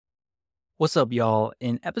What's up, y'all?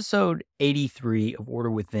 In episode 83 of Order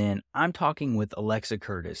Within, I'm talking with Alexa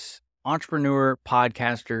Curtis, entrepreneur,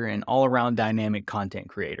 podcaster, and all around dynamic content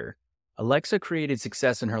creator. Alexa created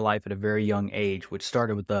success in her life at a very young age, which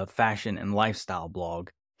started with a fashion and lifestyle blog.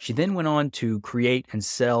 She then went on to create and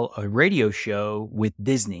sell a radio show with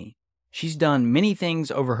Disney. She's done many things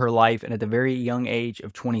over her life, and at the very young age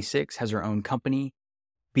of 26, has her own company,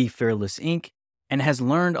 Be Fearless Inc., and has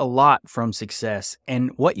learned a lot from success.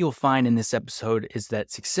 And what you'll find in this episode is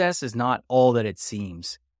that success is not all that it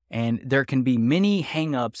seems. And there can be many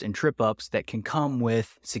hang-ups and trip-ups that can come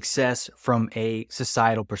with success from a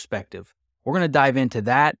societal perspective. We're going to dive into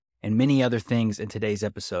that and many other things in today's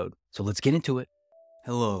episode. So let's get into it.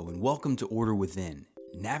 Hello, and welcome to Order Within,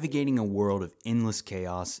 navigating a world of endless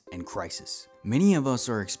chaos and crisis. Many of us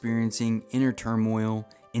are experiencing inner turmoil,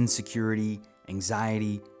 insecurity,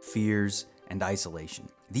 anxiety, fears, and isolation.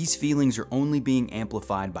 These feelings are only being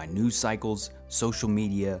amplified by news cycles, social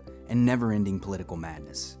media, and never-ending political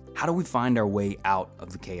madness. How do we find our way out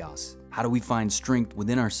of the chaos? How do we find strength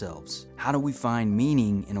within ourselves? How do we find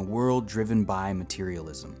meaning in a world driven by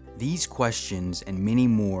materialism? These questions and many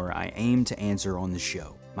more I aim to answer on the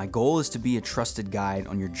show. My goal is to be a trusted guide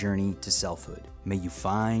on your journey to selfhood. May you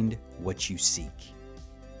find what you seek.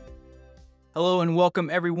 Hello and welcome,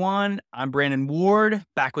 everyone. I'm Brandon Ward,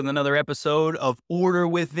 back with another episode of Order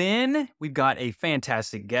Within. We've got a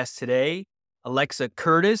fantastic guest today. Alexa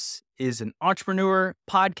Curtis is an entrepreneur,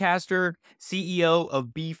 podcaster, CEO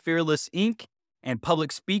of Be Fearless Inc., and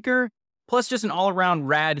public speaker, plus just an all-around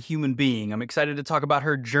rad human being. I'm excited to talk about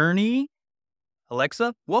her journey.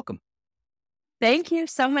 Alexa, welcome. Thank you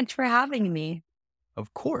so much for having me.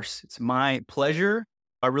 Of course, it's my pleasure.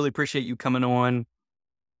 I really appreciate you coming on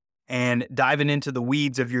and diving into the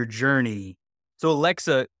weeds of your journey. So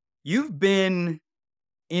Alexa, you've been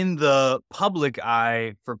in the public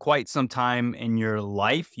eye for quite some time in your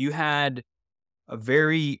life. You had a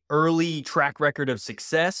very early track record of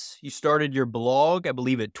success. You started your blog, I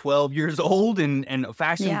believe, at 12 years old and a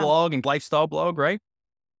fashion blog and lifestyle blog, right?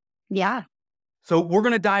 Yeah. So we're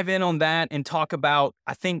going to dive in on that and talk about,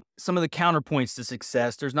 I think, some of the counterpoints to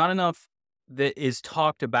success. There's not enough that is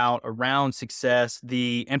talked about around success,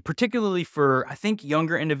 and particularly for, I think,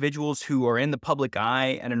 younger individuals who are in the public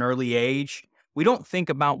eye at an early age. We don't think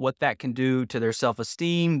about what that can do to their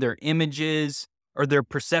self-esteem, their images, or their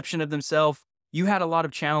perception of themselves. You had a lot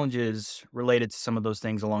of challenges related to some of those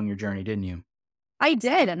things along your journey, didn't you? I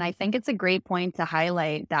did. And I think it's a great point to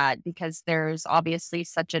highlight that because there's obviously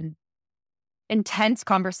such an intense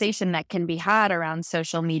conversation that can be had around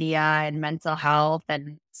social media and mental health.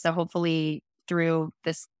 And so hopefully through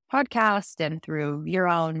this podcast and through your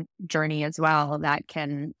own journey as well, that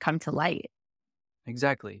can come to light.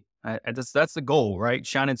 Exactly. That's the goal, right?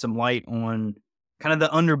 Shining some light on kind of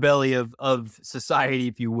the underbelly of society,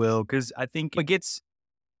 if you will, because I think it gets,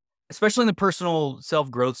 especially in the personal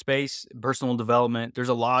self-growth space, personal development, there's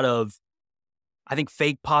a lot of, I think,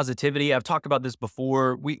 fake positivity. I've talked about this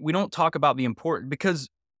before. We don't talk about the important, because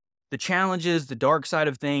the challenges, the dark side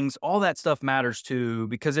of things, all that stuff matters too,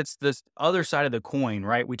 because it's this other side of the coin,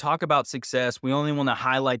 right? We talk about success. We only want to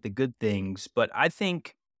highlight the good things. But I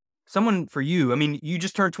think someone for you, I mean, you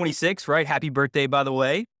just turned 26, right? Happy birthday, by the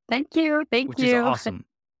way. Thank you. Which is awesome.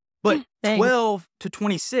 But 12 to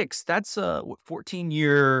 26, that's a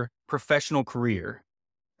 14-year professional career.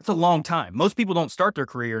 That's a long time. Most people don't start their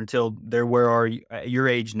career until they're at your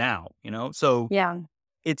age now, So yeah,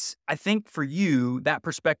 I think for you, that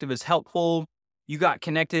perspective is helpful. You got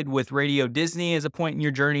connected with Radio Disney as a point in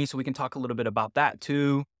your journey, so we can talk a little bit about that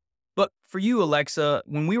too. But for you, Alexa,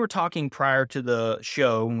 when we were talking prior to the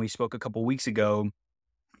show, when we spoke a couple weeks ago,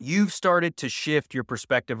 you've started to shift your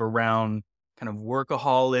perspective around kind of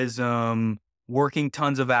workaholism, working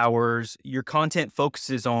tons of hours. Your content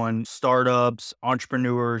focuses on startups,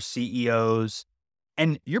 entrepreneurs, CEOs,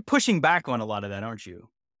 and you're pushing back on a lot of that, aren't you?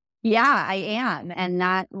 Yeah, I am. And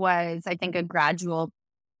that was, I think, a gradual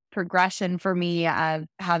progression for me of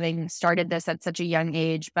having started this at such a young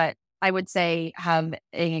age. But I would say having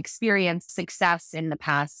experienced success in the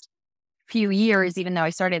past few years, even though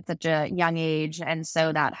I started at such a young age. And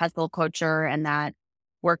so that hustle culture and that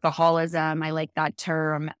workaholism, I like that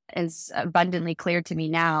term, is abundantly clear to me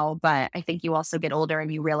now. But I think you also get older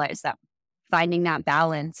and you realize that finding that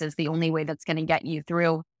balance is the only way that's going to get you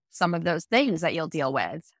through some of those things that you'll deal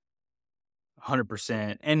with.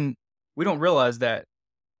 100%. And we don't realize that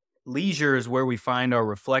leisure is where we find our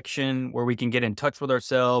reflection, where we can get in touch with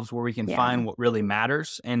ourselves, where we can find what really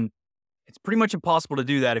matters. And it's pretty much impossible to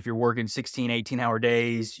do that if you're working 16, 18-hour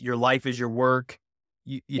days. Your life is your work.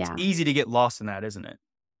 It's easy to get lost in that, isn't it?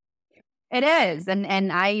 It is.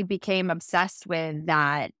 And I became obsessed with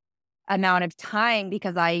that amount of time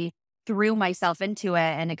because I threw myself into it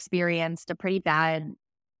and experienced a pretty bad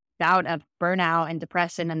bout of burnout and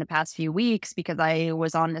depression in the past few weeks because I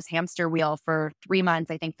was on this hamster wheel for 3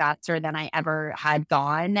 months, I think faster than I ever had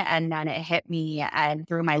gone. And then it hit me and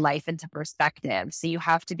threw my life into perspective. So you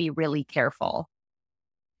have to be really careful.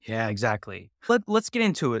 Yeah, exactly. Let's get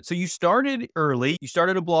into it. So you started early. You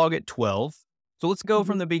started a blog at 12. So let's go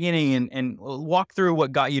from Mhm. the beginning and walk through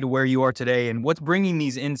what got you to where you are today and what's bringing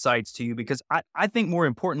these insights to you. Because I think more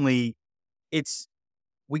importantly, it's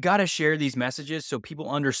we got to share these messages so people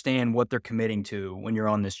understand what they're committing to when you're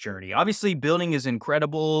on this journey. Obviously, building is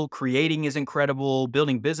incredible. Creating is incredible.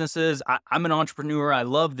 Building businesses. I'm an entrepreneur. I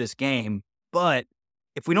love this game. But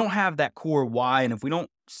if we don't have that core why and if we don't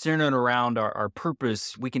center it around our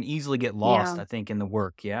purpose, we can easily get lost, Yeah. I think, in the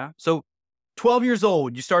work. Yeah. So 12 years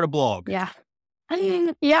old, you start a blog. Yeah. I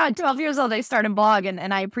mean, yeah, 12 years old, I started blog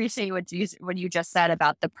and I appreciate what you just said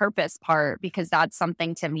about the purpose part, because that's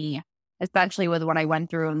something to me, especially with what I went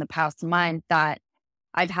through in the past month, that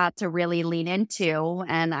I've had to really lean into.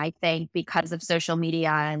 And I think because of social media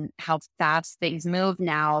and how fast things move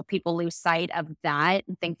now, people lose sight of that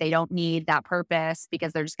and think they don't need that purpose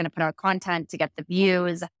because they're just going to put out content to get the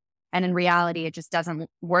views. And in reality, it just doesn't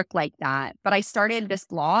work like that. But I started this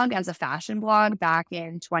blog as a fashion blog back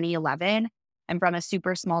in 2011. I'm from a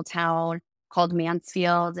super small town called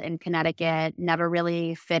Mansfield in Connecticut, never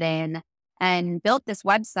really fit in, and built this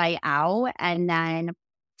website out. And then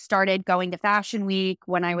started going to Fashion Week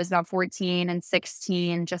when I was about 14 and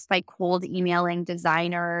 16, just by cold emailing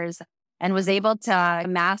designers, and was able to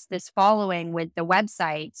amass this following with the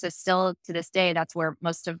website. So still to this day, that's where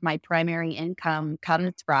most of my primary income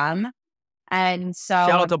comes from. And Shout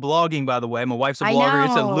out so to blogging, by the way. My wife's a I blogger.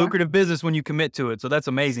 It's a know lucrative business when you commit to it. So that's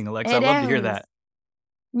amazing, Alexa. I it love to hear is. that.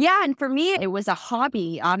 Yeah, and for me, it was a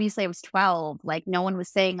hobby. Obviously, I was 12. Like, no one was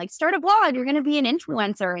saying, like, start a blog, you're going to be an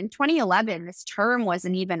influencer. In 2011, this term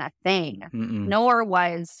wasn't even a thing, Mm-mm. nor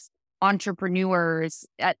was entrepreneurs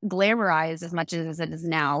glamorized as much as it is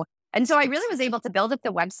now. And so I really was able to build up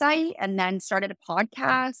the website and then started a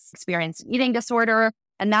podcast, experienced an eating disorder.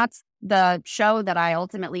 And that's the show that I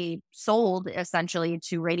ultimately sold essentially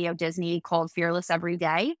to Radio Disney, called Fearless Every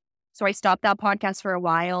Day. So I stopped that podcast for a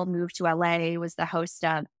while, moved to LA, was the host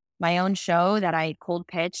of my own show that I cold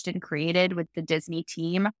pitched and created with the Disney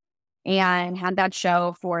team, and had that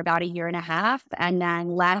show for about a year and a half, and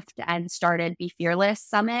then left and started Be Fearless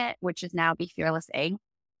Summit, which is now Be Fearless Inc.,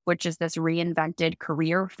 which is this reinvented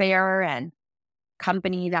career fair and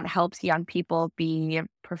company that helps young people be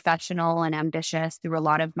professional and ambitious through a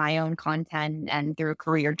lot of my own content and through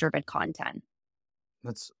career driven content.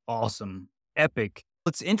 That's awesome. Epic.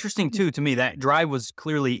 It's interesting too to me that drive was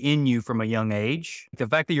clearly in you from a young age. The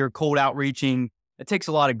fact that you're cold outreaching, it takes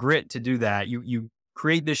a lot of grit to do that. You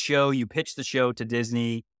create this show, you pitch the show to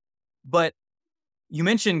Disney, but you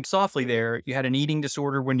mentioned softly there, you had an eating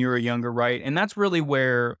disorder when you were younger, right? And that's really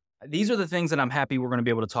where these are the things that I'm happy we're going to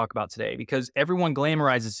be able to talk about today, because everyone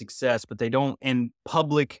glamorizes success, but they don't in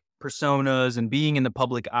public personas and being in the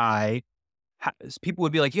public eye. People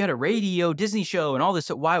would be like, you had a radio Disney show and all this.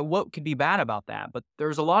 So what could be bad about that? But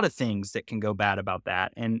there's a lot of things that can go bad about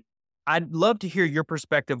that. And I'd love to hear your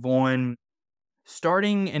perspective on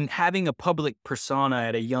starting and having a public persona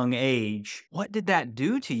at a young age. What did that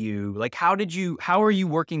do to you? Like, how are you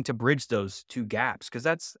working to bridge those two gaps? Cause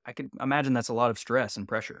I can imagine that's a lot of stress and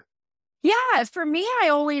pressure. Yeah, for me, I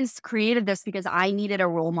always created this because I needed a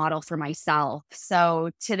role model for myself.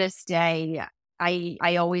 So to this day,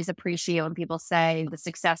 I always appreciate when people say the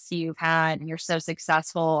success you've had and you're so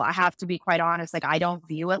successful. I have to be quite honest, like I don't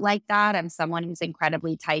view it like that. I'm someone who's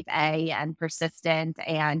incredibly type A and persistent.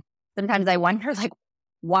 And sometimes I wonder like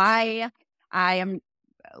why I am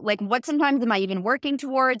like what sometimes am I even working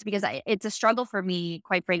towards? Because it's a struggle for me,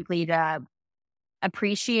 quite frankly, to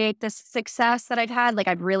appreciate the success that I've had. Like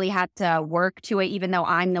I've really had to work to it, even though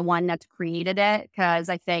I'm the one that's created it. Cause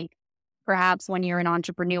I think perhaps when you're an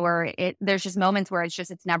entrepreneur, there's just moments where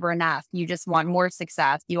it's never enough. You just want more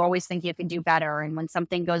success. You always think you can do better. And when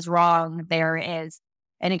something goes wrong, there is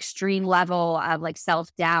an extreme level of like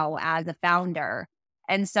self-doubt as a founder.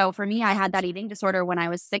 And so for me, I had that eating disorder when I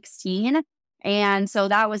was 16. And so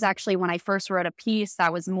that was actually when I first wrote a piece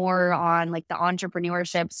that was more on like the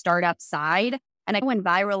entrepreneurship startup side. And I went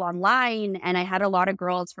viral online, and I had a lot of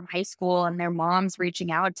girls from high school and their moms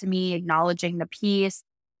reaching out to me, acknowledging the piece.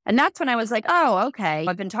 And that's when I was like, oh, okay,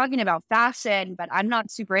 I've been talking about fashion, but I'm not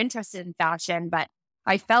super interested in fashion. But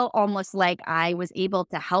I felt almost like I was able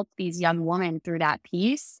to help these young women through that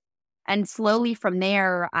piece. And slowly from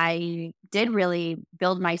there, I did really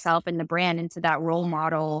build myself and the brand into that role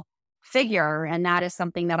model figure. And that is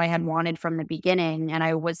something that I had wanted from the beginning. And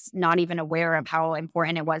I was not even aware of how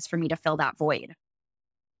important it was for me to fill that void.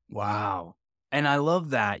 Wow. And I love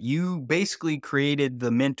that. You basically created the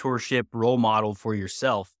mentorship role model for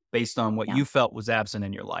yourself based on what Yeah. you felt was absent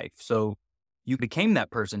in your life. So you became that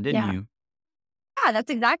person, didn't Yeah. you? Yeah,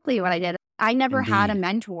 that's exactly what I did. I never had a Indeed.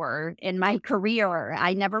 mentor in my career.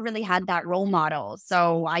 I never really had that role model.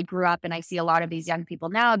 So I grew up and I see a lot of these young people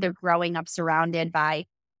now, they're growing up surrounded by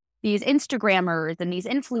these Instagrammers and these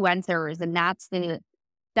influencers. And that's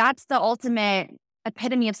the ultimate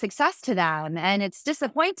epitome of success to them. And it's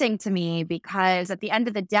disappointing to me because at the end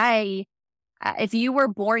of the day, if you were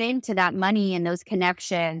born into that money and those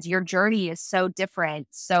connections, your journey is so different.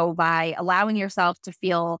 So by allowing yourself to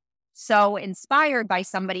feel so inspired by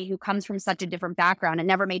somebody who comes from such a different background, it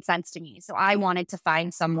never made sense to me. So I wanted to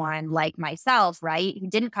find someone like myself, right, who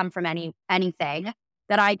didn't come from anything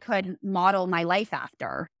that I could model my life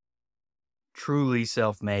after. Truly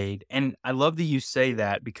self-made. And I love that you say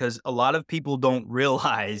that because a lot of people don't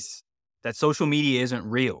realize that social media isn't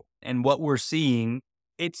real. And what we're seeing,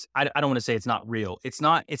 I don't want to say it's not real.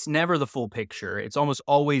 It's never the full picture. It's almost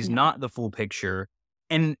always Yeah. not the full picture.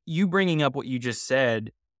 And you bringing up what you just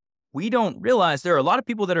said, we don't realize there are a lot of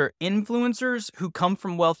people that are influencers who come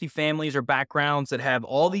from wealthy families or backgrounds that have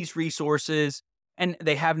all these resources and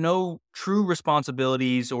they have no true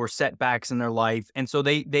responsibilities or setbacks in their life. And so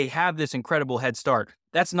they have this incredible head start.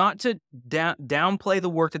 That's not to downplay the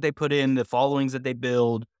work that they put in, the followings that they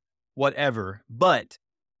build, whatever. But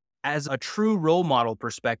as a true role model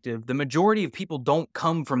perspective, the majority of people don't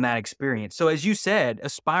come from that experience. So as you said,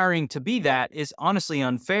 aspiring to be that is honestly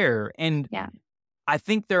unfair. And Yeah. I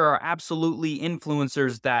think there are absolutely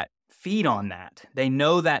influencers that feed on that. They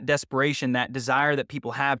know that desperation, that desire that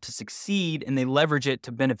people have to succeed, and they leverage it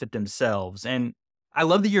to benefit themselves. And I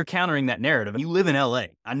love that you're countering that narrative. You live in LA.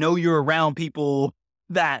 I know you're around people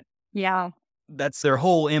that Yeah. that's their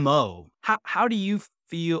whole MO. How do you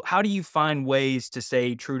feel? How do you find ways to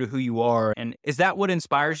stay true to who you are? And is that what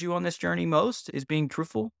inspires you on this journey most? Is being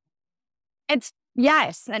truthful? It's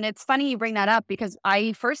yes. And it's funny you bring that up because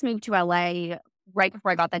I first moved to LA right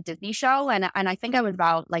before I got that Disney show. And I think I was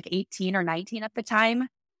about like 18 or 19 at the time.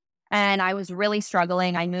 And I was really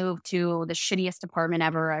struggling. I moved to the shittiest apartment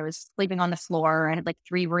ever. I was sleeping on the floor. I had like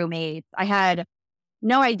 3 roommates. I had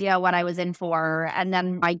no idea what I was in for. And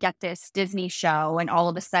then I get this Disney show, and all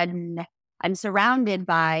of a sudden, I'm surrounded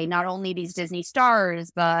by not only these Disney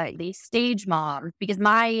stars, but these stage moms, because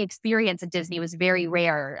my experience at Disney was very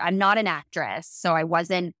rare. I'm not an actress, so I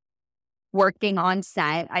wasn't working on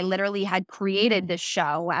set. I literally had created this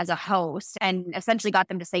show as a host and essentially got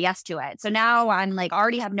them to say yes to it. So now I'm like,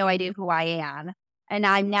 already have no idea who I am. And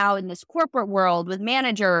I'm now in this corporate world with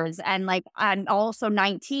managers, and like, I'm also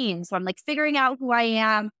 19. So I'm like figuring out who I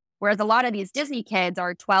am. Whereas a lot of these Disney kids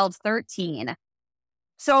are 12, 13.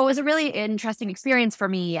 So it was a really interesting experience for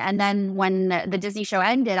me. And then when the Disney show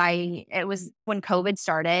ended, it was when COVID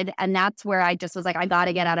started. And that's where I just was like, I got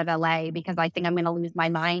to get out of LA because I think I'm going to lose my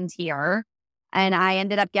mind here. And I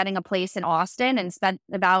ended up getting a place in Austin and spent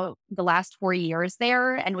about the last 4 years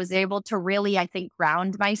there and was able to really, I think,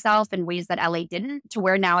 ground myself in ways that LA didn't, to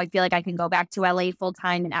where now I feel like I can go back to LA full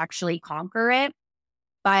time and actually conquer it.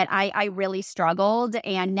 But I really struggled.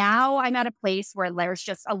 And now I'm at a place where there's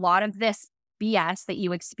just a lot of this BS that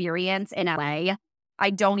you experience in LA.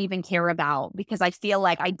 I don't even care about because I feel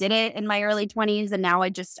like I did it in my early 20s and now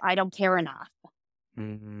I don't care enough.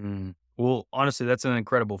 Mm. Well, honestly, that's an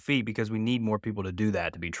incredible feat because we need more people to do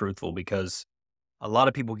that, to be truthful, because a lot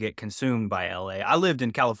of people get consumed by LA. I lived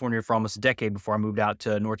in California for almost a decade before I moved out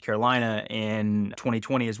to North Carolina in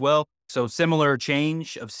 2020 as well. So similar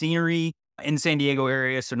change of scenery in San Diego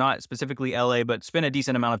area. So not specifically LA, but spent a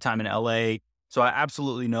decent amount of time in LA. So I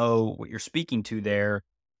absolutely know what you're speaking to there.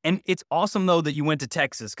 And it's awesome though that you went to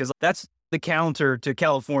Texas because that's the counter to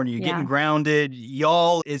California. You're getting Yeah. grounded.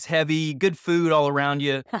 Y'all is heavy, good food all around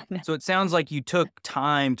you. So it sounds like you took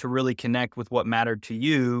time to really connect with what mattered to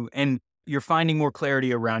you. And you're finding more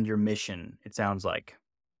clarity around your mission, it sounds like.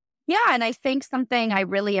 Yeah. And I think something I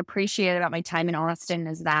really appreciate about my time in Austin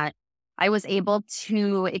is that I was able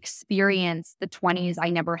to experience the 20s I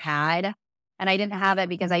never had. And I didn't have it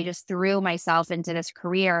because I just threw myself into this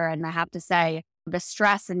career. And I have to say, the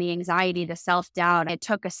stress and the anxiety, the self doubt, it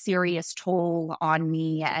took a serious toll on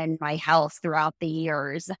me and my health throughout the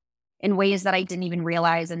years in ways that I didn't even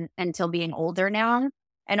realize until being older now.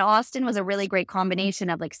 And Austin was a really great combination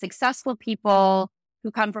of like successful people,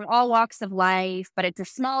 who come from all walks of life, but it's a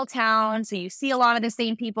small town. So you see a lot of the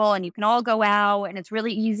same people and you can all go out and it's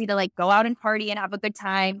really easy to like go out and party and have a good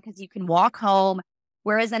time because you can walk home.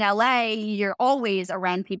 Whereas in LA, you're always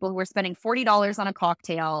around people who are spending $40 on a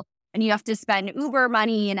cocktail and you have to spend Uber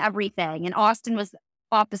money and everything. And Austin was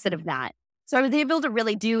opposite of that. So I was able to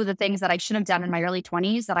really do the things that I should have done in my early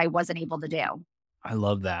 20s that I wasn't able to do. I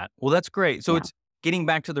love that. Well, that's great. So Yeah. it's getting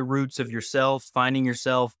back to the roots of yourself, finding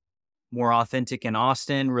yourself more authentic in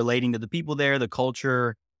Austin, relating to the people there, the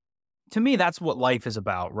culture. To me, that's what life is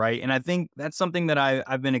about, right? And I think that's something that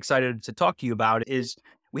I've been excited to talk to you about is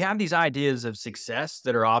we have these ideas of success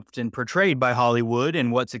that are often portrayed by Hollywood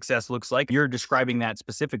and what success looks like. You're describing that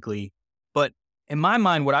specifically. But in my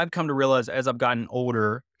mind, what I've come to realize as I've gotten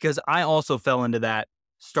older, because I also fell into that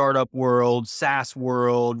startup world, SaaS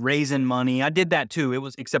world, raising money. I did that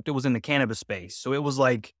too. Except it was in the cannabis space. So it was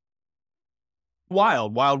like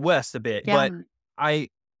Wild West a bit. Yeah. But I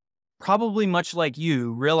probably much like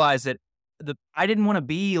you realized that I didn't want to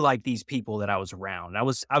be like these people that I was around. I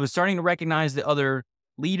was starting to recognize the other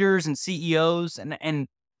leaders and CEOs and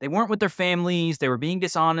they weren't with their families. They were being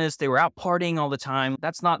dishonest. They were out partying all the time.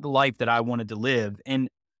 That's not the life that I wanted to live. And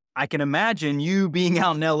I can imagine you being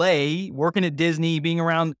out in LA, working at Disney, being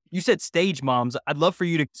around, you said stage moms. I'd love for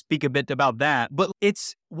you to speak a bit about that. But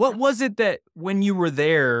what was it that when you were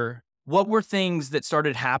there, what were things that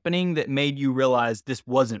started happening that made you realize this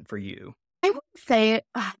wasn't for you? I would say,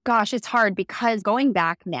 gosh, it's hard because going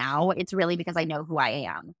back now, it's really because I know who I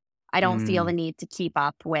am. I don't feel the need to keep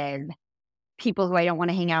up with people who I don't want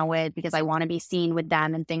to hang out with because I want to be seen with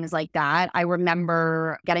them and things like that. I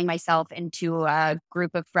remember getting myself into a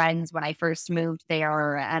group of friends when I first moved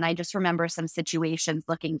there. And I just remember some situations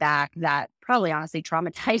looking back that probably honestly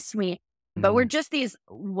traumatized me, but were just these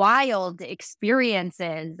wild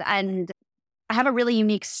experiences. And I have a really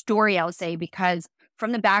unique story, I'll say, because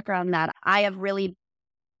from the background that I have really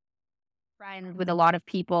friends with a lot of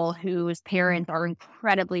people whose parents are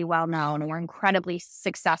incredibly well known or incredibly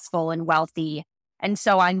successful and wealthy. And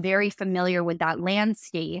so I'm very familiar with that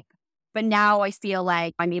landscape. But now I feel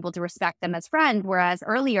like I'm able to respect them as friends. Whereas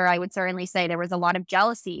earlier, I would certainly say there was a lot of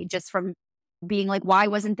jealousy just from being like, why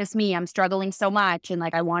wasn't this me? I'm struggling so much and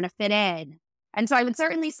like I want to fit in. And so I would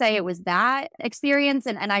certainly say it was that experience.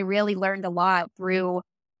 And I really learned a lot through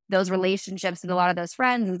those relationships with a lot of those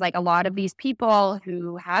friends. Is like a lot of these people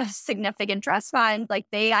who have significant trust funds, like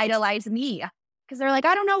they idolize me because they're like,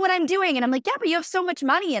 I don't know what I'm doing. And I'm like, yeah, but you have so much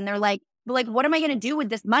money. And they're like, what am I going to do with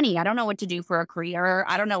this money? I don't know what to do for a career.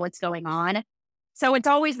 I don't know what's going on. So it's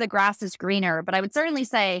always the grass is greener. But I would certainly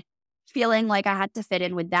say feeling like I had to fit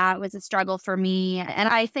in with that was a struggle for me. And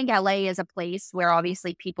I think LA is a place where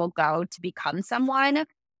obviously people go to become someone.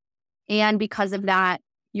 And because of that,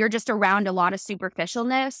 you're just around a lot of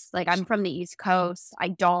superficialness. Like I'm from the East Coast. I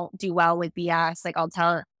don't do well with BS. Like I'll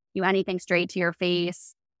tell you anything straight to your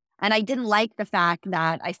face. And I didn't like the fact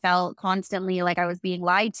that I felt constantly like I was being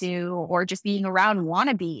lied to or just being around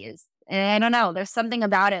wannabes. And I don't know, there's something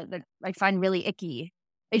about it that I find really icky.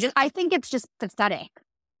 I think it's just pathetic.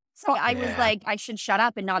 So I was like, I should shut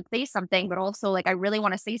up and not say something, but also like, I really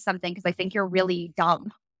want to say something because I think you're really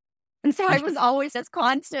dumb. And so I was always this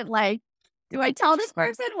constant, like, do I tell this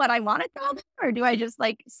person what I want to tell them or do I just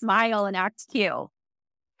like smile and act cute?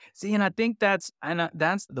 See, and I think that's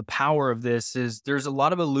the power of this is there's a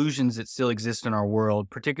lot of illusions that still exist in our world,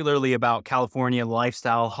 particularly about California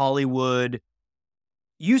lifestyle, Hollywood.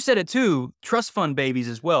 You said it too, trust fund babies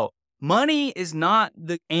as well. Money is not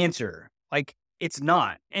the answer. Like it's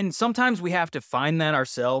not. And sometimes we have to find that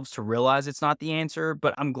ourselves to realize it's not the answer.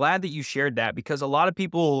 But I'm glad that you shared that because a lot of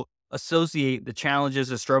people associate the challenges,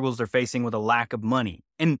 the struggles they're facing with a lack of money.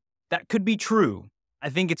 And that could be true. I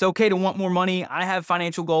think it's okay to want more money. I have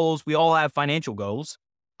financial goals. We all have financial goals,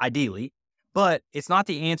 ideally, but it's not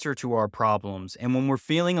the answer to our problems. And when we're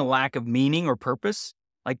feeling a lack of meaning or purpose,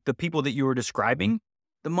 like the people that you were describing,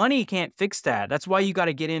 the money can't fix that. That's why you got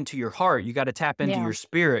to get into your heart. You got to tap into your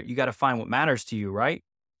spirit. You got to find what matters to you, right?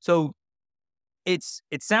 So it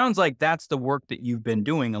sounds like that's the work that you've been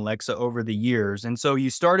doing, Alexa, over the years. And so you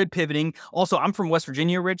started pivoting. Also, I'm from West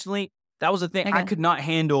Virginia originally. That was the thing. Okay. I could not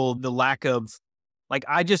handle the lack of, like,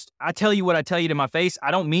 I tell you what I tell you to my face. I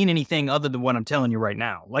don't mean anything other than what I'm telling you right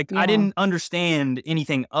now. Like, I didn't understand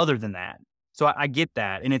anything other than that. So I get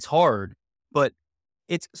that. And it's hard. But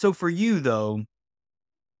so for you, though,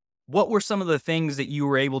 what were some of the things that you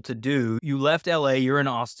were able to do? You left LA, you're in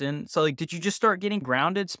Austin. So like, did you just start getting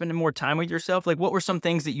grounded, spending more time with yourself? Like, what were some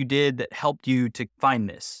things that you did that helped you to find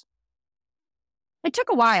this? It took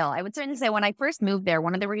a while. I would certainly say when I first moved there,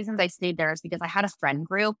 one of the reasons I stayed there is because I had a friend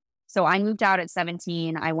group. So I moved out at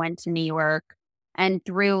 17. I went to New York And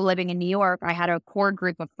through living in New York, I had a core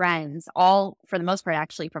group of friends, all for the most part,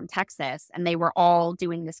 actually from Texas. And they were all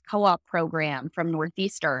doing this co-op program from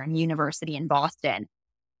Northeastern University in Boston.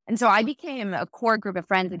 And so I became a core group of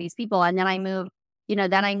friends with these people. And then I moved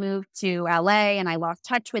to LA and I lost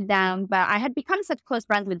touch with them, but I had become such close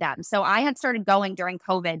friends with them. So I had started going during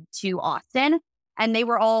COVID to Austin and they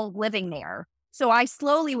were all living there. So I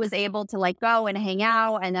slowly was able to go and hang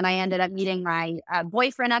out. And then I ended up meeting my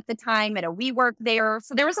boyfriend at the time at a WeWork there.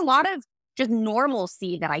 So there was a lot of just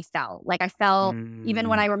normalcy that I felt. Like I felt, even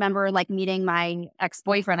when I remember meeting my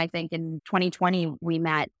ex-boyfriend, I think in 2020 we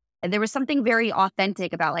met. And there was something very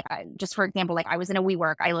authentic about just for example, I was in a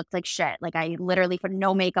WeWork, I looked like shit. I literally put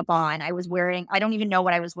no makeup on. I don't even know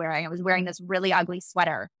what I was wearing. I was wearing this really ugly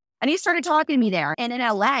sweater. And he started talking to me there. And in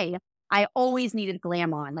LA, I always needed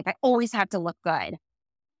glam on. I always had to look good.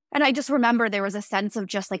 And I just remember there was a sense of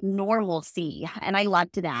just normalcy. And I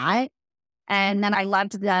loved that. And then I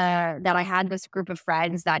loved that I had this group of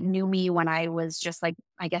friends that knew me when I was just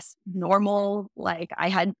I guess normal. I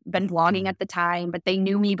had been blogging at the time, but they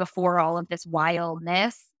knew me before all of this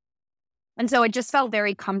wildness. And so it just felt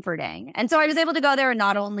very comforting. And so I was able to go there and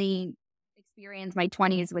not only experience my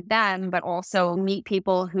 20s with them, but also meet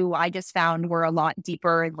people who I just found were a lot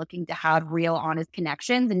deeper and looking to have real, honest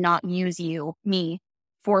connections and not use me,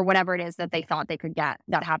 for whatever it is that they thought they could get.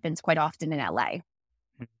 That happens quite often in LA.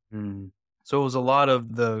 Mm-hmm. So it was a lot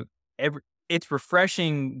of it's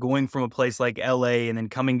refreshing going from a place like LA and then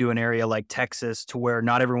coming to an area like Texas to where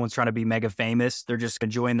not everyone's trying to be mega famous. They're just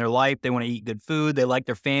enjoying their life. They want to eat good food. They like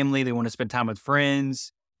their family. They want to spend time with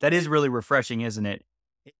friends. That is really refreshing, isn't it?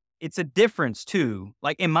 It's a difference too.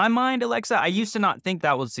 In my mind, Alexa, I used to not think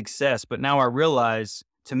that was success, but now I realize,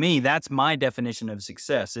 to me, that's my definition of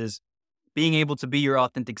success is being able to be your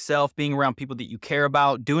authentic self, being around people that you care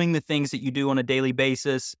about, doing the things that you do on a daily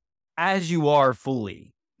basis as you are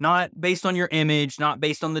fully, not based on your image, not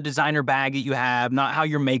based on the designer bag that you have, not how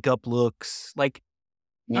your makeup looks. None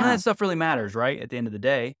of that stuff really matters, right? At the end of the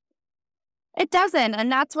day. It doesn't.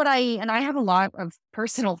 And that's what I have a lot of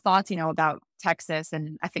personal thoughts, about Texas.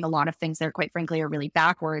 And I think a lot of things there, quite frankly, are really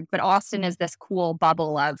backward. But Austin is this cool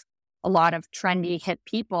bubble of a lot of trendy, hip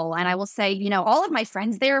people. And I will say, all of my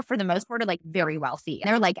friends there, for the most part, are very wealthy.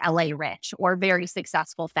 They're LA rich or very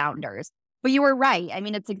successful founders. But you were right. I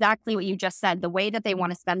mean, it's exactly what you just said. The way that they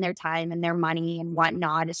want to spend their time and their money and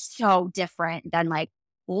whatnot is so different than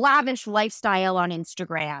lavish lifestyle on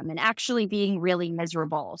Instagram and actually being really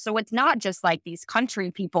miserable. So it's not just these country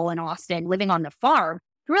people in Austin living on the farm,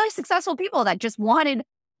 really successful people that just wanted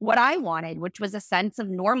what I wanted, which was a sense of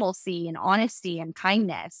normalcy and honesty and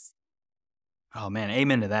kindness. Oh man,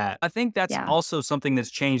 amen to that. I think that's also something that's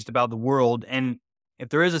changed about the world. And if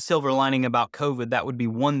there is a silver lining about COVID, that would be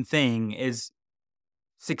one thing is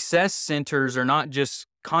success centers are not just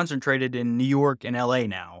concentrated in New York and LA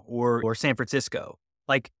now or San Francisco.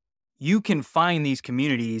 You can find these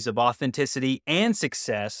communities of authenticity and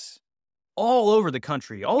success all over the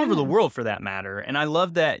country, all over the world for that matter. And I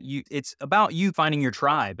love that it's about you finding your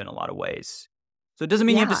tribe in a lot of ways. So it doesn't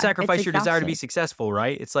mean you have to sacrifice your desire to be successful,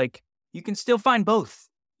 right? It's you can still find both.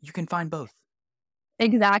 You can find both.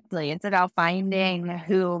 Exactly. It's about finding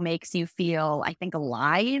who makes you feel, I think,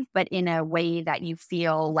 alive, but in a way that you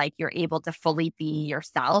feel like you're able to fully be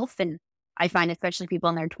yourself. And I find especially people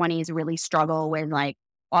in their 20s really struggle with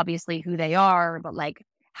obviously who they are, but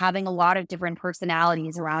having a lot of different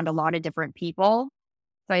personalities around a lot of different people.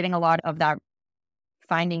 So I think a lot of that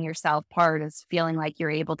finding yourself part is feeling like you're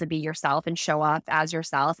able to be yourself and show up as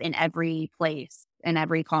yourself in every place, in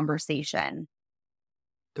every conversation.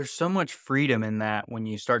 There's so much freedom in that when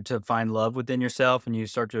you start to find love within yourself and you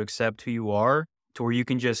start to accept who you are, to where you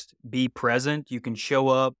can just be present, you can show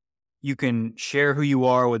up, you can share who you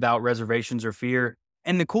are without reservations or fear.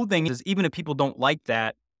 And the cool thing is, even if people don't like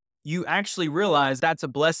that, you actually realize that's a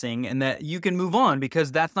blessing and that you can move on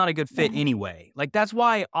because that's not a good fit anyway. That's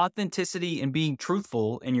why authenticity and being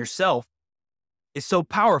truthful in yourself is so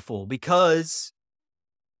powerful, because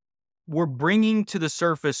we're bringing to the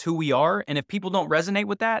surface who we are. And if people don't resonate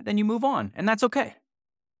with that, then you move on, and that's okay.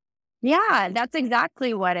 Yeah, that's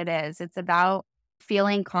exactly what it is. It's about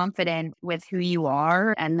feeling confident with who you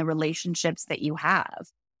are and the relationships that you have.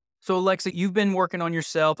 So Alexa, you've been working on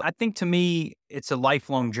yourself. I think to me, it's a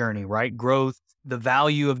lifelong journey, right? Growth, the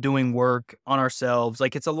value of doing work on ourselves.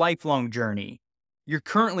 It's a lifelong journey. You're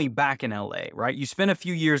currently back in LA, right? You spent a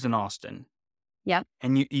few years in Austin. Yep.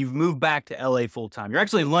 And you've moved back to LA full time. You're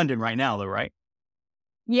actually in London right now though, right?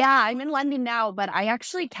 Yeah, I'm in London now, but I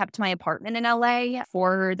actually kept my apartment in LA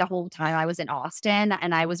for the whole time I was in Austin.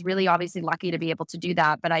 And I was really obviously lucky to be able to do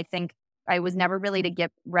that. But I think I was never really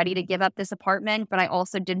ready to give up this apartment, but I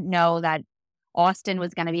also didn't know that Austin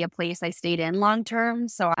was going to be a place I stayed in long term.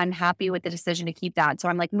 So I'm happy with the decision to keep that. So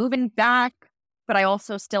I'm like moving back, but I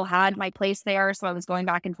also still had my place there. So I was going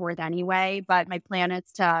back and forth anyway. But my plan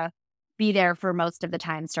is to be there for most of the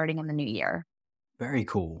time starting in the new year. Very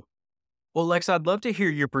cool. Well, Lex, I'd love to hear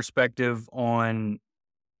your perspective on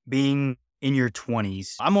being in your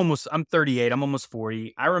 20s. I'm 38, I'm almost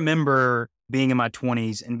 40. I remember being in my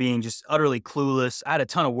 20s and being just utterly clueless. I had a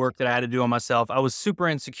ton of work that I had to do on myself. I was super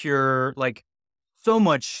insecure, like so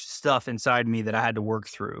much stuff inside me that I had to work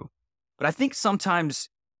through. But I think sometimes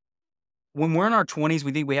when we're in our 20s,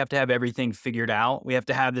 we think we have to have everything figured out. We have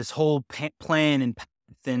to have this whole plan and path,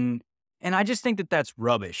 and I just think that that's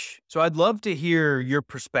rubbish. So I'd love to hear your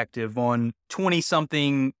perspective on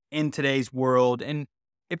 20-something in today's world, and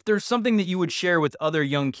if there's something that you would share with other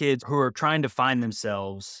young kids who are trying to find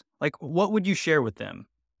themselves, like what would you share with them?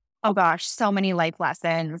 Oh gosh, so many life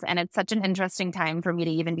lessons. And it's such an interesting time for me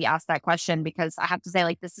to even be asked that question because I have to say,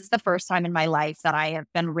 like, this is the first time in my life that I have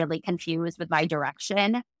been really confused with my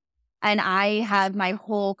direction. And I have my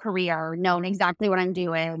whole career known exactly what I'm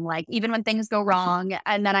doing, like even when things go wrong.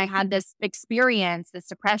 And then I had this experience, this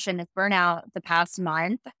depression, this burnout the past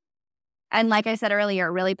month. And like I said earlier,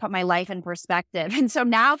 it really put my life in perspective. And so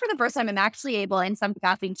now for the first time, I'm actually able in some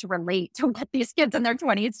capacity to relate to what these kids in their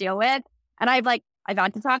 20s deal with. And I've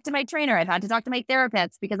had to talk to my trainer. I've had to talk to my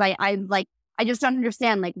therapist because I just don't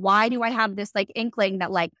understand, like, why do I have this like inkling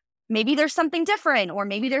that like, maybe there's something different or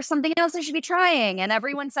maybe there's something else I should be trying. And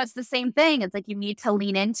everyone says the same thing. It's like, you need to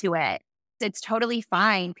lean into it. It's totally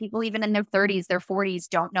fine. People even in their 30s, their 40s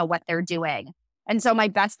don't know what they're doing. And so my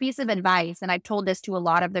best piece of advice, and I've told this to a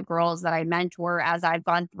lot of the girls that I mentor as I've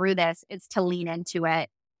gone through this, is to lean into it.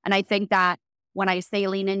 And I think that when I say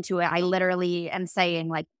lean into it, I literally am saying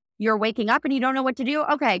like, you're waking up and you don't know what to do.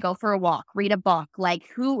 Okay, go for a walk, read a book,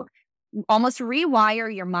 almost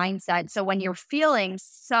rewire your mindset. So when you're feeling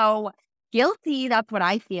so guilty, that's what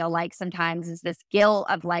I feel like sometimes is this guilt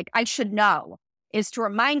of like, I should know, is to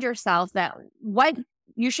remind yourself that what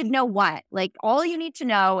you should know what, like all you need to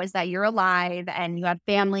know is that you're alive and you have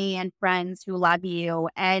family and friends who love you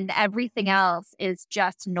and everything else is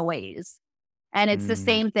just noise. And it's the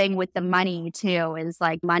same thing with the money too, is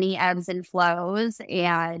like money ebbs and flows.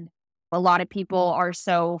 And a lot of people are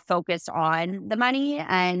so focused on the money.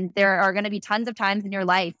 And there are going to be tons of times in your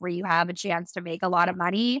life where you have a chance to make a lot of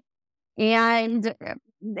money. And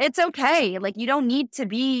it's okay. Like, you don't need to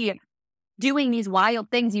be doing these wild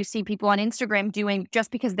things you see people on Instagram doing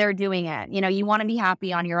just because they're doing it. You know, you want to be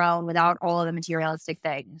happy on your own without all of the materialistic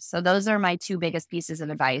things. So those are my two biggest pieces of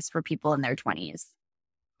advice for people in their 20s.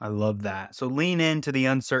 I love that. So lean into the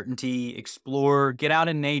uncertainty, explore, get out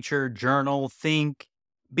in nature, journal, think,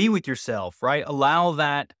 be with yourself, right? Allow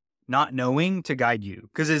that not knowing to guide you.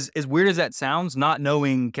 Because as weird as that sounds, not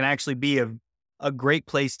knowing can actually be a great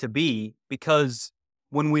place to be, because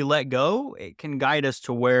when we let go, it can guide us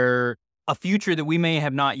to where a future that we may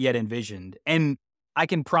have not yet envisioned. And I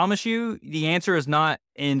can promise you the answer is not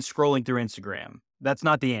in scrolling through Instagram. That's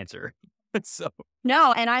not the answer. So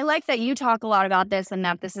no, and I like that you talk a lot about this and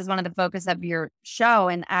that this is one of the focus of your show.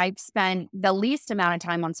 And I've spent the least amount of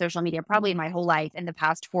time on social media, probably in my whole life in the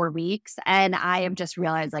past 4 weeks. And I have just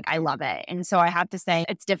realized like I love it. And so I have to say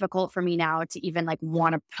it's difficult for me now to even like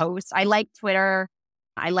want to post. I like Twitter.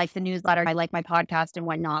 I like the newsletter. I like my podcast and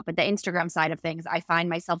whatnot. But the Instagram side of things, I find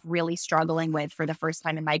myself really struggling with for the first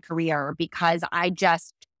time in my career because it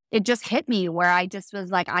just hit me where I just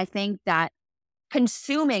was like, I think that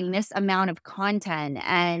consuming this amount of content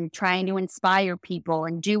and trying to inspire people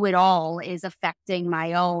and do it all is affecting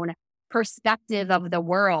my own perspective of the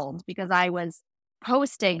world because I was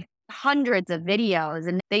posting hundreds of videos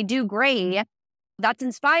and they do great. That's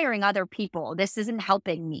inspiring other people. This isn't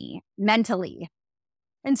helping me mentally.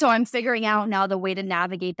 And so I'm figuring out now the way to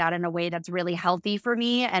navigate that in a way that's really healthy for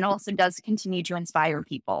me and also does continue to inspire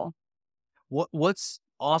people. What's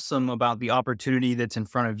awesome about the opportunity that's in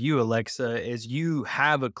front of you, Alexa, is you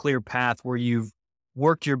have a clear path where you've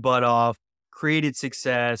worked your butt off, created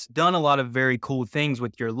success, done a lot of very cool things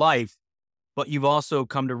with your life, but you've also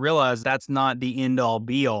come to realize that's not the end all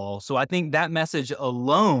be all. So I think that message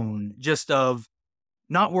alone, just of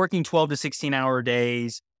not working 12 to 16-hour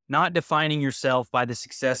days, not defining yourself by the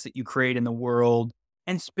success that you create in the world,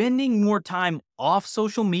 and spending more time off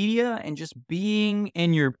social media and just being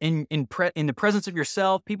in the presence of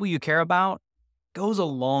yourself, people you care about, goes a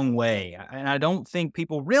long way. And I don't think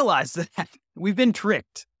people realize that we've been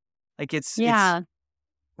tricked. Like it's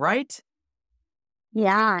right.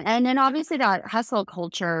 Yeah. And then obviously that hustle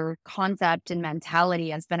culture concept and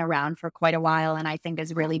mentality has been around for quite a while. And I think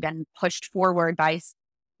has really been pushed forward by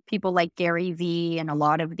people like Gary Vee and a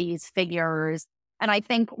lot of these figures. And I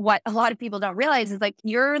think what a lot of people don't realize is like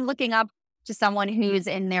you're looking up to someone who's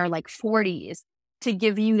in their like 40s to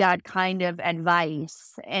give you that kind of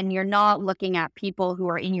advice. And you're not looking at people who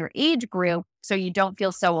are in your age group so you don't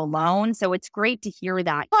feel so alone. So it's great to hear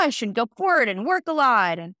that push and go forward and work a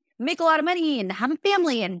lot and make a lot of money and have a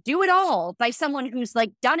family and do it all by someone who's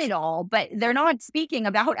like done it all, but they're not speaking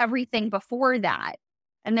about everything before that.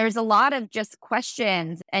 And there's a lot of just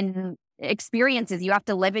questions and experiences you have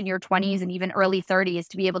to live in your 20s and even early 30s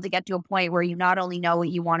to be able to get to a point where you not only know what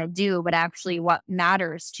you want to do, but actually what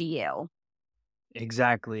matters to you.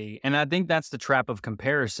 Exactly. And I think that's the trap of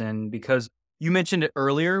comparison because you mentioned it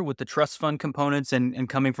earlier with the trust fund components and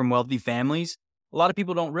coming from wealthy families. A lot of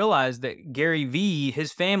people don't realize that Gary Vee,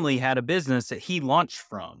 his family had a business that he launched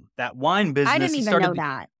from. That wine I business, didn't he even know started.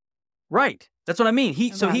 that. Right. That's what I mean.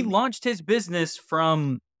 He Okay. launched his business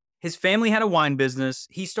from his family had a wine business.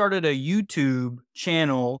 He started a YouTube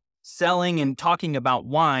channel selling and talking about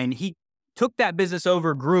wine. He took that business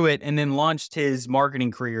over, grew it, and then launched his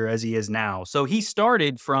marketing career as he is now. So he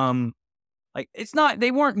started from like it's not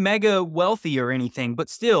they weren't mega wealthy or anything, but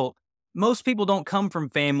still most people don't come from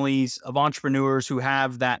families of entrepreneurs who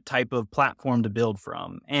have that type of platform to build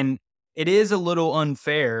from. And it is a little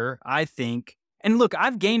unfair, I think. And look,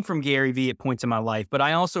 I've gained from Gary Vee at points in my life, but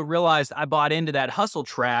I also realized I bought into that hustle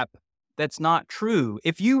trap. That's not true.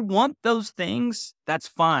 If you want those things, that's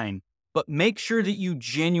fine. But make sure that you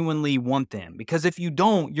genuinely want them because if you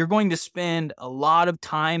don't, you're going to spend a lot of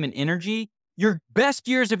time and energy, your best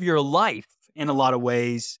years of your life in a lot of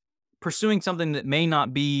ways, pursuing something that may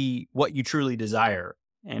not be what you truly desire.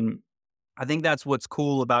 And I think that's what's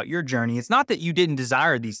cool about your journey. It's not that you didn't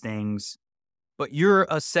desire these things, but you're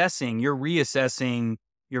reassessing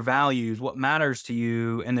your values, what matters to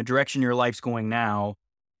you, and the direction your life's going now.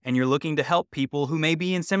 And you're looking to help people who may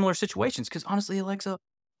be in similar situations. Because honestly, Alexa,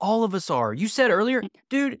 all of us are. You said earlier,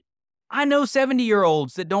 dude, I know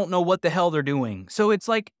 70-year-olds that don't know what the hell they're doing. So it's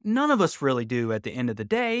like none of us really do at the end of the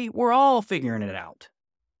day. We're all figuring it out.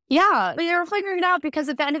 Yeah, but you're figuring it out because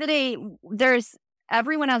at the end of the day, there's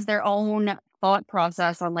everyone has their own thought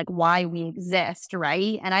process on like why we exist,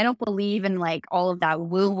 right? And I don't believe in like all of that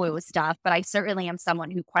woo-woo stuff, but I certainly am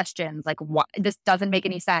someone who questions like what this doesn't make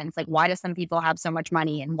any sense. Like, why do some people have so much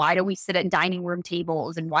money? And why do we sit at dining room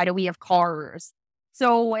tables? And why do we have cars?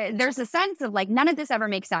 So there's a sense of like none of this ever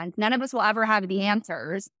makes sense. None of us will ever have the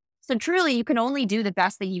answers. So truly, you can only do the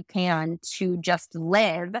best that you can to just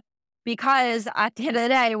live because at the end of the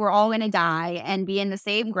day, we're all going to die and be in the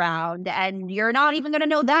same ground. And you're not even going to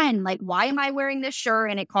know then, like, why am I wearing this shirt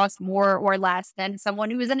and it costs more or less than someone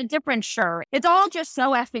who is in a different shirt? It's all just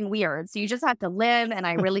so effing weird. So you just have to live. And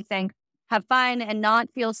I really think have fun and not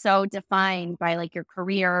feel so defined by like your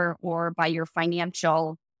career or by your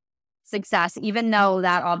financial success, even though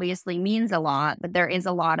that obviously means a lot. But there is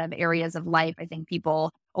a lot of areas of life I think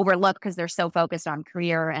people overlook because they're so focused on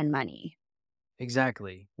career and money.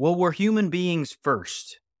 Exactly. Well, we're human beings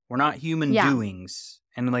first. We're not human Yeah. doings.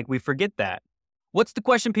 And like we forget that. What's the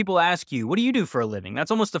question people ask you? What do you do for a living? That's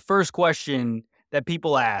almost the first question that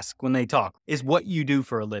people ask when they talk is what you do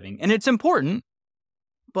for a living. And it's important,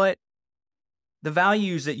 but the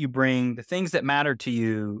values that you bring, the things that matter to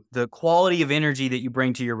you, the quality of energy that you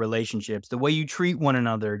bring to your relationships, the way you treat one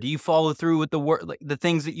another, do you follow through with the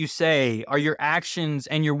things that you say? Are your actions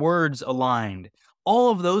and your words aligned? All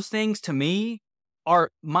of those things to me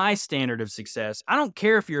are my standard of success. I don't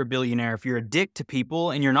care if you're a billionaire, if you're a dick to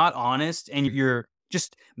people and you're not honest and you're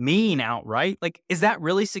just mean outright. Like, is that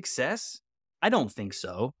really success? I don't think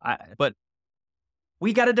so. But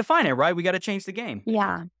we got to define it, right? We got to change the game.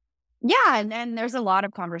 Yeah. Yeah. And there's a lot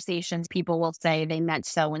of conversations. People will say they met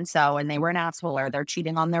so and they were an asshole or they're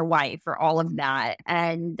cheating on their wife or all of that.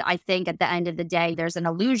 And I think at the end of the day, there's an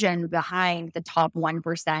illusion behind the top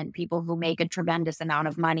 1%, people who make a tremendous amount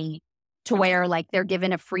of money to where like they're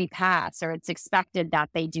given a free pass or it's expected that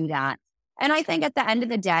they do that. And I think at the end of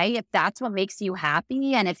the day, if that's what makes you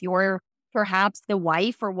happy and if you're perhaps the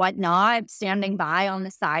wife or whatnot standing by on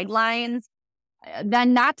the sidelines,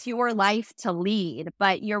 then that's your life to lead.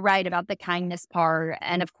 But you're right about the kindness part.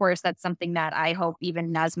 And of course, that's something that I hope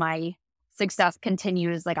even as my success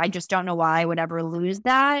continues, like I just don't know why I would ever lose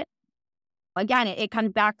that. Again, it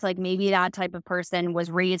comes back to like maybe that type of person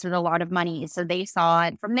was raised with a lot of money. So they saw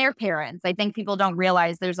it from their parents. I think people don't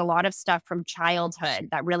realize there's a lot of stuff from childhood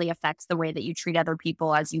that really affects the way that you treat other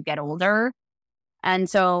people as you get older. And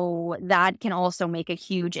so that can also make a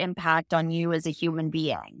huge impact on you as a human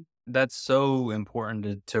being. That's so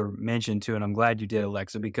important to mention too. And I'm glad you did,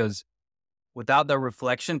 Alexa, because without the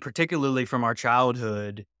reflection, particularly from our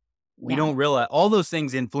childhood, we Yeah. don't realize all those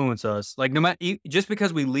things influence us. Like, no matter, just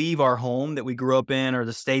because we leave our home that we grew up in or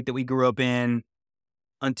the state that we grew up in,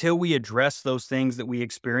 until we address those things that we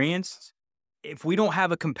experienced, if we don't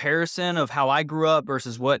have a comparison of how I grew up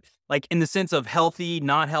versus what, like in the sense of healthy,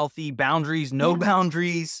 not healthy, boundaries, no Yeah.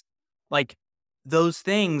 boundaries, like those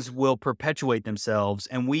things will perpetuate themselves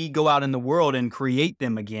and we go out in the world and create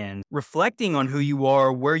them again. Reflecting on who you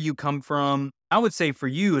are, where you come from. I would say for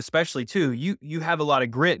you, especially too, you have a lot of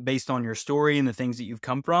grit based on your story and the things that you've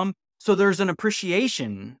come from. So there's an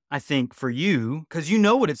appreciation, I think, for you because you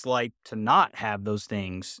know what it's like to not have those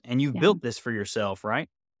things and you've Yeah. built this for yourself, right?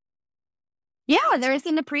 Yeah, there's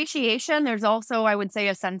an appreciation. There's also, I would say,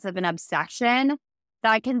 a sense of an obsession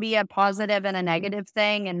that can be a positive and a negative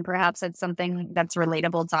thing. And perhaps it's something that's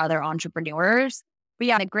relatable to other entrepreneurs. But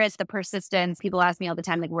yeah, the grit, the persistence. People ask me all the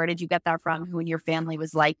time, like, where did you get that from? Who in your family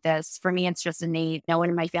was like this? For me, it's just innate. No one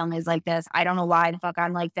in my family is like this. I don't know why the fuck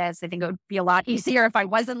I'm like this. I think it would be a lot easier if I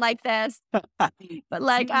wasn't like this. But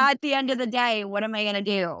like at the end of the day, what am I going to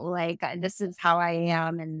do? Like, this is how I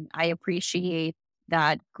am. And I appreciate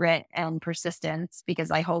that grit and persistence because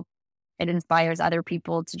I hope it inspires other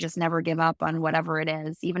people to just never give up on whatever it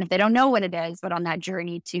is, even if they don't know what it is, but on that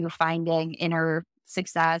journey to finding inner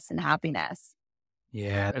success and happiness.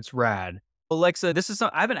 Yeah, that's rad. Alexa,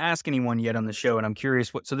 I haven't asked anyone yet on the show, and I'm curious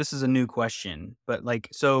so this is a new question, but like,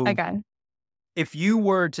 so Okay. if you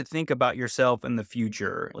were to think about yourself in the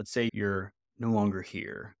future, let's say you're no longer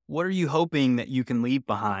here, what are you hoping that you can leave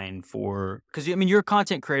behind for? Because I mean, you're a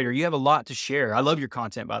content creator, you have a lot to share. I love your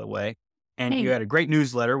content, by the way, and you Hey. had a great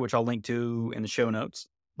newsletter, which I'll link to in the show notes.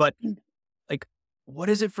 But like, what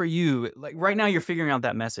is it for you? Like right now, you're figuring out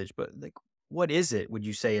that message, but like, what is it? Would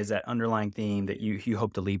you say is that underlying theme that you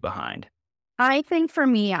hope to leave behind? I think for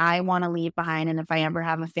me, I want to leave behind. And if I ever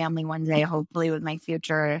have a family one day, hopefully with my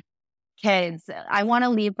future kids, I want to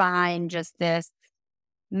leave behind just this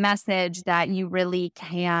message that you really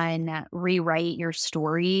can rewrite your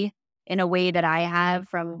story in a way that I have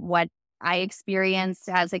from what I experienced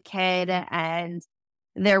as a kid. And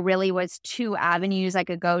there really was two avenues I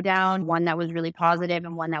could go down, one that was really positive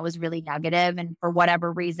and one that was really negative. And for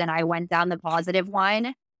whatever reason, I went down the positive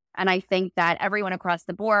one. And I think that everyone across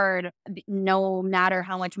the board, no matter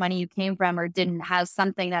how much money you came from or didn't, has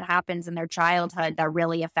something that happens in their childhood that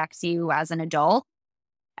really affects you as an adult.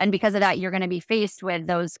 And because of that, you're going to be faced with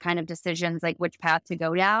those kind of decisions, like which path to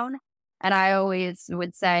go down. And I always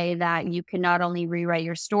would say that you can not only rewrite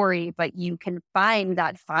your story, but you can find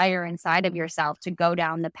that fire inside of yourself to go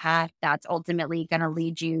down the path that's ultimately going to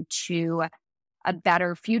lead you to a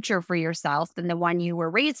better future for yourself than the one you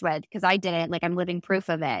were raised with. Because I did it, like I'm living proof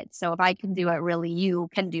of it. So if I can do it, really, you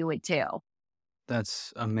can do it too.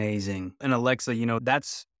 That's amazing. And Alexa,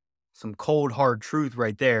 that's some cold, hard truth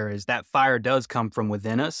right there is that fire does come from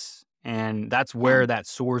within us. And that's Yeah. where that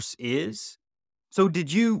source is. So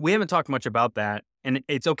we haven't talked much about that. And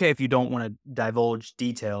it's okay if you don't want to divulge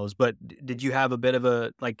details, but did you have a bit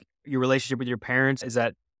of like your relationship with your parents? Is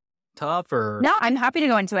that tough or? No, I'm happy to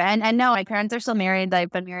go into it. And no, my parents are still married. They've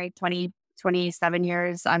been married 27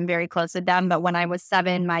 years. I'm very close with them. But when I was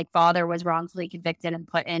 7, my father was wrongfully convicted and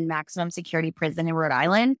put in maximum security prison in Rhode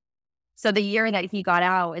Island. So the year that he got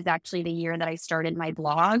out is actually the year that I started my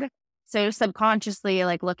blog. So subconsciously,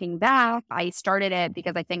 like looking back, I started it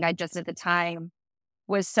because I think I just at the time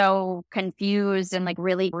was so confused and like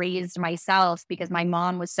really raised myself because my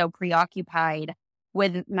mom was so preoccupied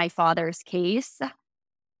with my father's case.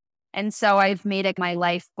 And so I've made it my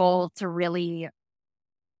life goal to really,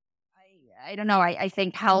 I don't know, I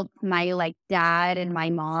think help my like dad and my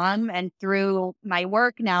mom. And through my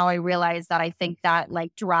work now, I realize that I think that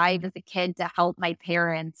like drive as a kid to help my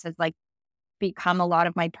parents has like become a lot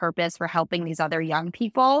of my purpose for helping these other young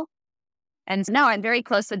people. And so, no, I'm very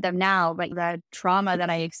close with them now, but the trauma that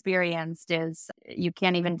I experienced is you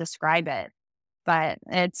can't even describe it, but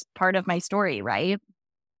it's part of my story, right?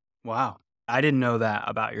 Wow. I didn't know that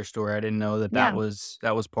about your story. I didn't know that Yeah.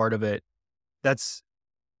 was part of it. That's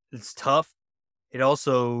it's tough. It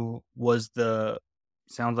also was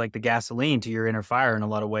sounds like the gasoline to your inner fire in a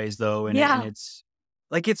lot of ways though. And Yeah. it's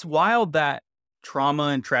like, it's wild that trauma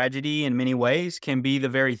and tragedy in many ways can be the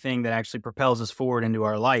very thing that actually propels us forward into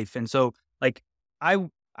our life. And so like,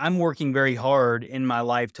 I'm working very hard in my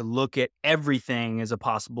life to look at everything as a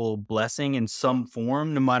possible blessing in some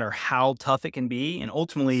form, no matter how tough it can be. And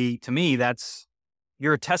ultimately to me,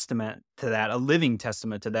 you're a testament to that, a living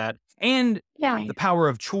testament to that. And Yeah. the power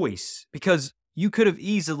of choice, because you could have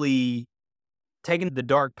easily taking the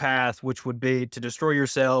dark path, which would be to destroy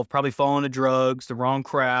yourself, probably fall into drugs, the wrong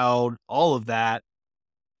crowd, all of that.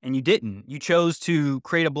 And you didn't. You chose to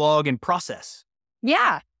create a blog and process.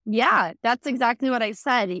 Yeah. Yeah. That's exactly what I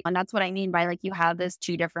said. And that's what I mean by like, you have this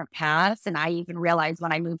two different paths. And I even realized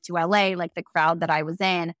when I moved to LA, like the crowd that I was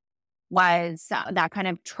in was that kind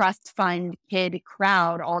of trust fund kid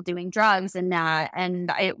crowd all doing drugs and that.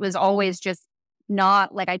 And it was always just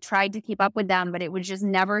not like I tried to keep up with them, but it was just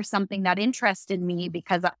never something that interested me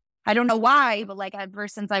because I don't know why, but like ever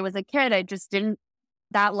since I was a kid, I just didn't,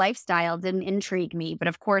 that lifestyle didn't intrigue me. But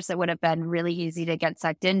of course, it would have been really easy to get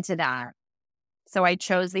sucked into that. So I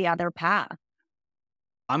chose the other path.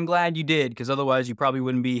 I'm glad you did, because otherwise you probably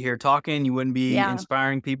wouldn't be here talking. You wouldn't be Yeah.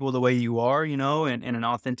 inspiring people the way you are, in an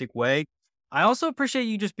authentic way. I also appreciate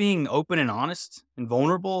you just being open and honest and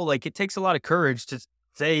vulnerable. Like, it takes a lot of courage to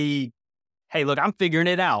say, hey, look, I'm figuring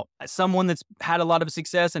it out. As someone that's had a lot of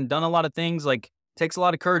success and done a lot of things, like, it takes a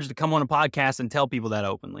lot of courage to come on a podcast and tell people that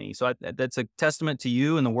openly. So that's a testament to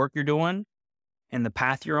you and the work you're doing and the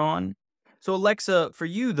path you're on. So Alexa, for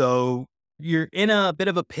you though, you're in a bit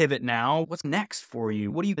of a pivot now. What's next for you?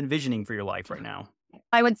 What are you envisioning for your life right now?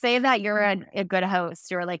 I would say that you're a good host.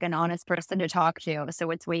 You're like an honest person to talk to. So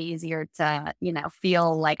it's way easier to,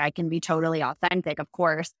 feel like I can be totally authentic, of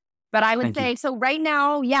course. But I would Thank you. say, so right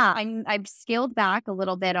now, yeah, I've scaled back a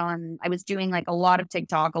little bit I was doing like a lot of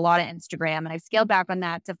TikTok, a lot of Instagram, and I've scaled back on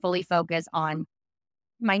that to fully focus on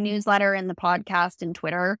my newsletter and the podcast and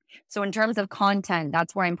Twitter. So in terms of content,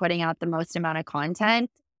 that's where I'm putting out the most amount of content.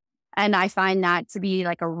 And I find that to be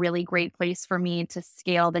like a really great place for me to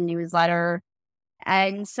scale the newsletter.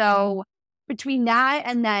 And so between that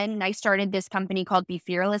and then I started this company called Be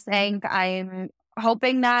Fearless Inc. I'm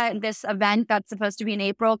hoping that this event that's supposed to be in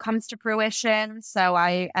April comes to fruition. So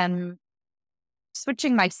I am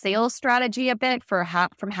switching my sales strategy a bit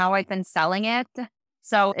from how I've been selling it.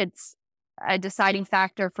 So it's a deciding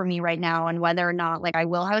factor for me right now on whether or not like I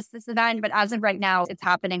will host this event. But as of right now, it's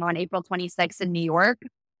happening on April 26th in New York.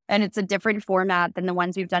 And it's a different format than the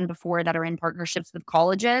ones we've done before that are in partnerships with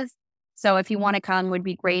colleges. So if you want to come, would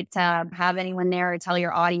be great to have anyone there or tell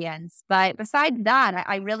your audience. But besides that,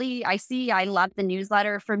 I love the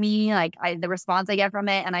newsletter for me, like the response I get from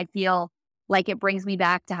it. And I feel like it brings me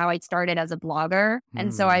back to how I started as a blogger.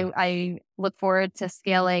 And so I look forward to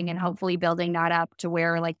scaling and hopefully building that up to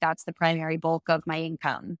where like that's the primary bulk of my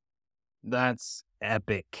income. That's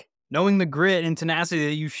epic. Knowing the grit and tenacity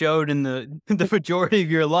that you showed in the majority of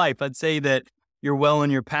your life, I'd say that you're well on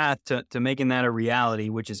your path to making that a reality,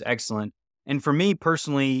 which is excellent. And for me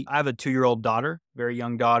personally, I have a 2-year-old daughter, very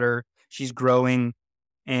young daughter. She's growing,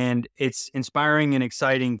 and it's inspiring and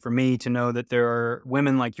exciting for me to know that there are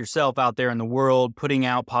women like yourself out there in the world putting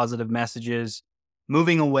out positive messages,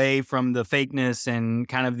 moving away from the fakeness and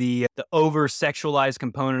kind of the over-sexualized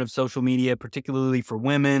component of social media, particularly for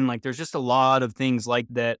women. Like, there's just a lot of things like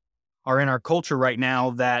that are in our culture right now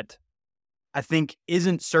that I think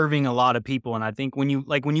isn't serving a lot of people. And I think when you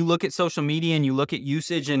look at social media and you look at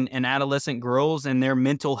usage and adolescent girls and their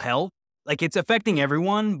mental health, like, it's affecting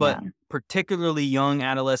everyone, but particularly young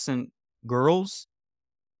adolescent girls.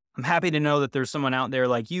 I'm happy to know that there's someone out there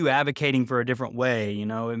like you advocating for a different way.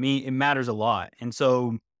 It matters a lot. And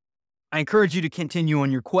so I encourage you to continue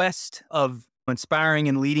on your quest of inspiring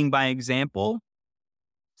and leading by example.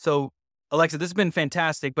 So Alexa, this has been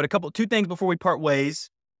fantastic, but two things before we part ways.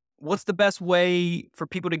 What's the best way for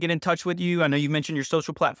people to get in touch with you? I know you mentioned your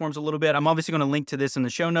social platforms a little bit. I'm obviously going to link to this in the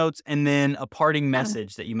show notes, and then a parting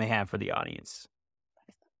message that you may have for the audience.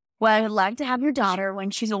 Well, I would love to have your daughter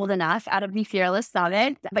when she's old enough out of Be Fearless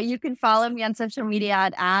Summit, but you can follow me on social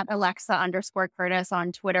media at Alexa_Curtis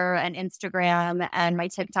on Twitter and Instagram. And my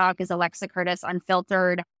TikTok is Alexa Curtis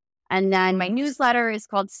Unfiltered. And then my newsletter is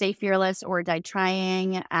called Stay Fearless or Die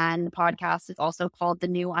Trying. And the podcast is also called The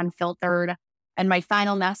New Unfiltered. And my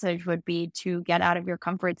final message would be to get out of your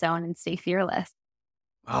comfort zone and stay fearless.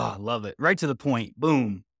 Oh, I love it. Right to the point.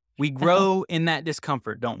 Boom. We grow in that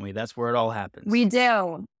discomfort, don't we? That's where it all happens. We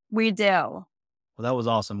do. Well, that was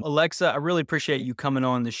awesome. Alexa, I really appreciate you coming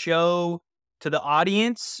on the show. To the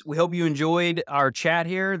audience, we hope you enjoyed our chat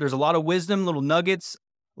here. There's a lot of wisdom, little nuggets,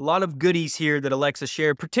 a lot of goodies here that Alexa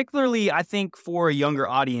shared, particularly, I think, for a younger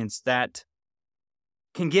audience that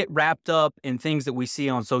can get wrapped up in things that we see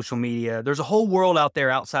on social media. There's a whole world out there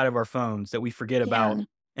outside of our phones that we forget about.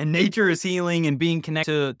 And nature is healing and being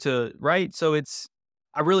connected to right? So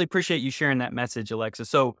I really appreciate you sharing that message, Alexa.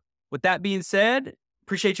 So with that being said,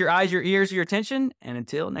 appreciate your eyes, your ears, your attention. And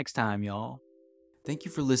until next time, y'all. Thank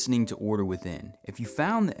you for listening to Order Within. If you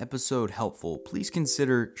found the episode helpful, please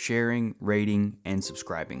consider sharing, rating, and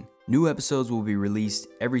subscribing. New episodes will be released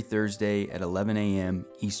every Thursday at 11 a.m.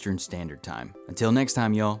 Eastern Standard Time. Until next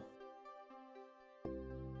time, y'all.